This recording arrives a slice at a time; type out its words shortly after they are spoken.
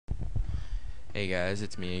Hey guys,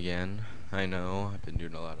 it's me again. I know I've been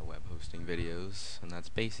doing a lot of web hosting videos, and that's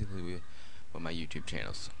basically what my YouTube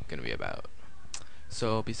channel's gonna be about.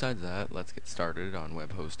 So besides that, let's get started on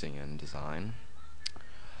web hosting and design.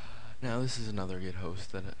 Now this is another good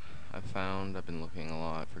host that I've found. I've been looking a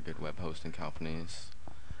lot for good web hosting companies.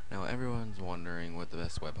 Now everyone's wondering what the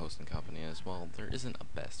best web hosting company is. Well, there isn't a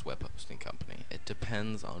best web hosting company. It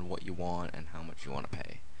depends on what you want and how much you want to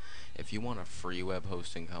pay. If you want a free web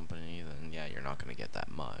hosting company, then yeah, you're not going to get that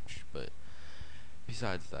much. But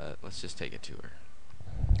besides that, let's just take a tour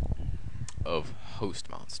of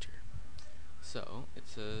HostMonster. So it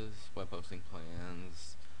says web hosting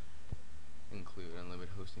plans include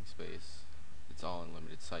unlimited hosting space. It's all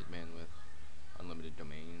unlimited site bandwidth, unlimited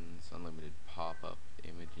domains, unlimited pop-up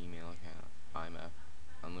image email account, IMAP,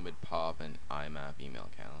 unlimited POP and IMAP email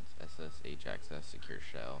accounts, SSH access, secure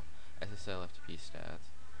shell, SSL FTP stats,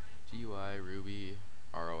 GUI, Ruby,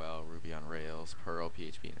 ROL, Ruby on Rails, Perl,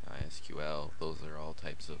 PHP, and ISQL. Those are all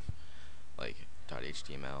types of like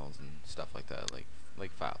 .htmls and stuff like that, like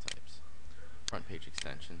file types. Front page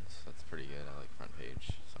extensions. That's pretty good. I like front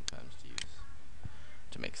page sometimes to use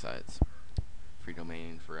to make sites. Free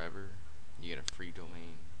domain forever. You get a free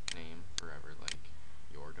domain name forever, like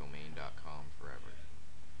yourdomain.com forever.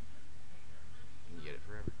 And you get it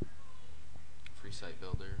forever. Free site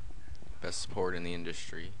builder. Best support in the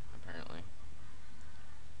industry, apparently.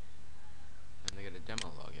 And they get a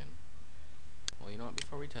demo login. Well, you know what?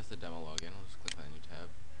 Before we test the demo login, I'll just click on a new tab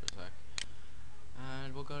for a sec.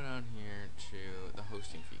 And we'll go down here to the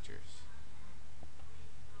hosting features.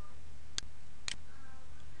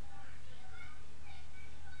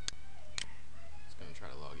 It's going to try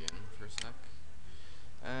to log in for a sec.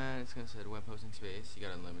 And it's going to say web hosting space. You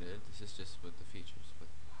got unlimited. This is just with the features, with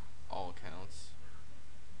all accounts.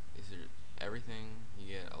 These are everything.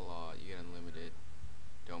 You get a lot. You get unlimited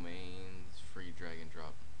domains, free drag and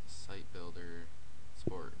drop site builder,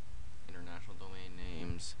 support international domain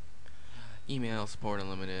names, email support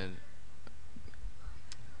unlimited,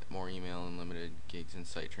 more email unlimited, gigs and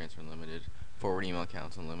site transfer unlimited, forward email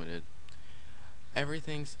accounts unlimited.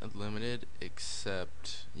 Everything's unlimited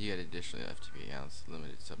except you get additional FTP accounts,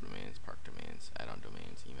 limited subdomains, park domains, add-on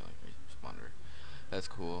domains, email responder. That's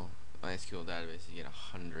cool. MySQL database, you get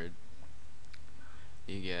 100.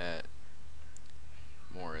 You get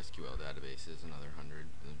more SQL databases, another 100.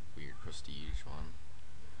 The weird prestige one.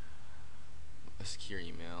 A secure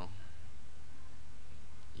email.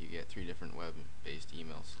 You get 3 different web-based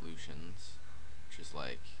email solutions, which is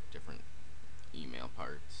like different email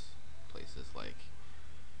parts. Places like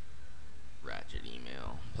Ratchet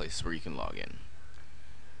email, places where you can log in.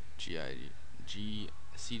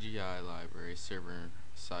 CGI library, server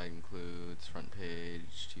side includes front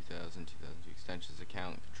page, 2002 extensions,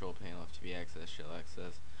 account, control panel, FTP access, shell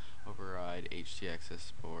access, override, HT access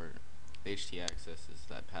support. The HT access is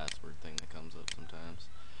that password thing that comes up sometimes.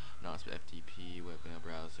 NOSP FTP, webmail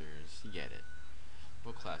browsers, you get it.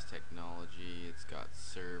 Full class technology, it's got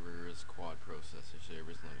servers, quad processor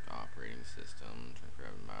servers, Linux operating system,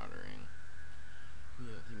 24/7 monitoring,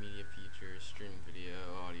 multimedia features, streaming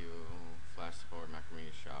video, audio, flash support, Macromedia,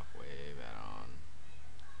 Shockwave, add-on.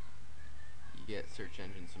 You get search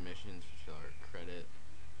engine submissions for credit.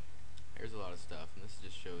 There's a lot of stuff, and this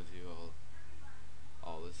just shows you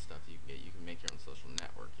all this stuff you can get. You can make your own social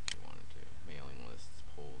network if you wanted to. Mailing lists,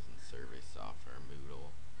 polls, and survey software, Moodle,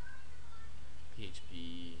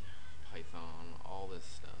 PHP, Python, all this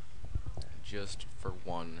stuff, just for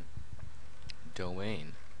one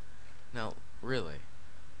domain. Now, really,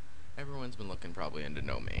 everyone's been looking probably into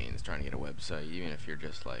domains, trying to get a website, even if you're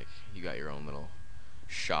just like, you got your own little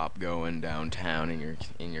shop going downtown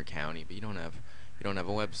in your county, but you don't have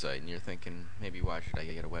a website, and you're thinking, maybe why should I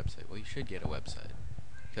get a website? Well, you should get a website,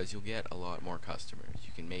 because you'll get a lot more customers.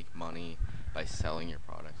 You can make money by selling your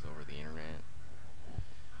products over the internet.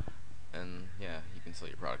 And yeah, you can sell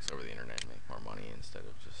your products over the internet and make more money instead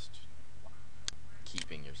of just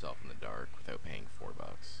keeping yourself in the dark without paying $4.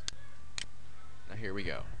 Now here we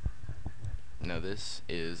go. Now this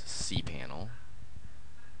is cPanel.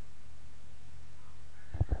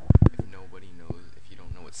 If you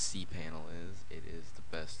don't know what cPanel is, it is the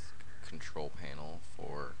best control panel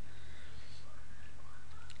for.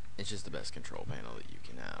 It's just the best control panel that you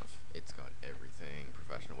can have. It's got everything,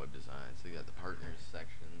 professional web design. So you got the partners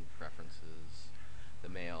section, preferences, the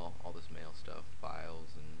mail, all this mail stuff, files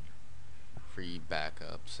and free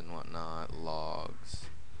backups and whatnot, logs,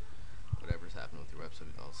 whatever's happening with your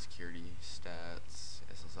website, all security, stats,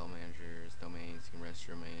 SSL managers, domains, you can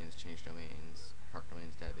register domains, change domains, park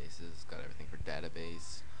domains, databases, got everything for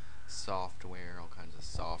database, software, all kinds of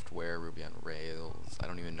software, Ruby on Rails. I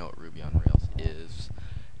don't even know what Ruby on Rails is.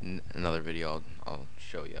 Another video, I'll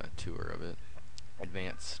show you a tour of it.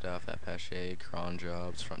 Advanced stuff, Apache, cron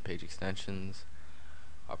jobs, front page extensions,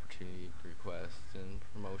 opportunity requests, and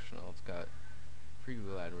promotional. It's got free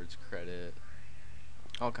Google AdWords credit,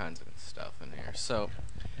 all kinds of stuff in here. So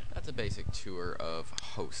that's a basic tour of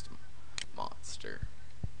Host Monster.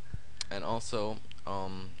 And also,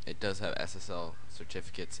 it does have SSL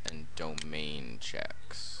certificates and domain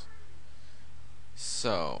checks.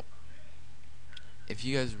 So if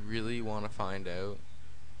you guys really want to find out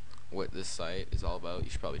what this site is all about, you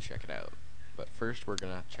should probably check it out. But first, we're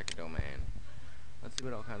gonna check a domain. Let's see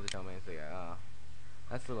what all kinds of domains they got.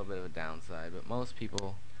 That's a little bit of a downside, but most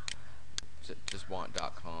people just want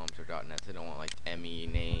 .coms or .nets. They don't want like ME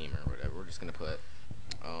name or whatever. We're just gonna put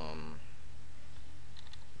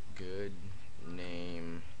good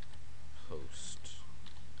name host.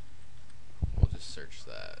 We'll just search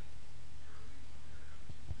that.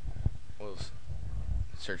 We'll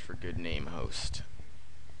search for good name host.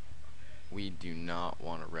 We do not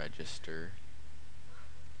want to register.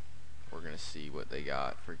 We're gonna see what they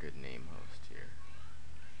got for good name host here.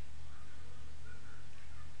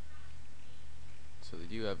 So they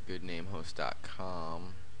do have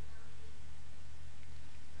goodnamehost.com.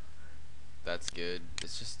 That's good.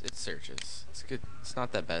 It's just, it searches. It's good. It's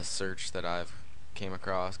not the best search that I've came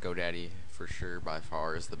across. GoDaddy for sure by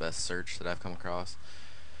far is the best search that I've come across.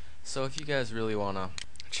 So if you guys really want to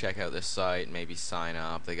check out this site, maybe sign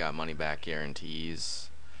up. They got money back guarantees.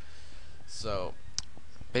 So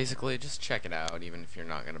basically just check it out, even if you're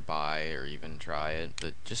not going to buy or even try it,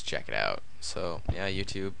 but just check it out. So yeah,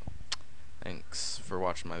 YouTube, thanks for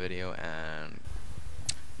watching my video, and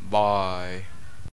bye.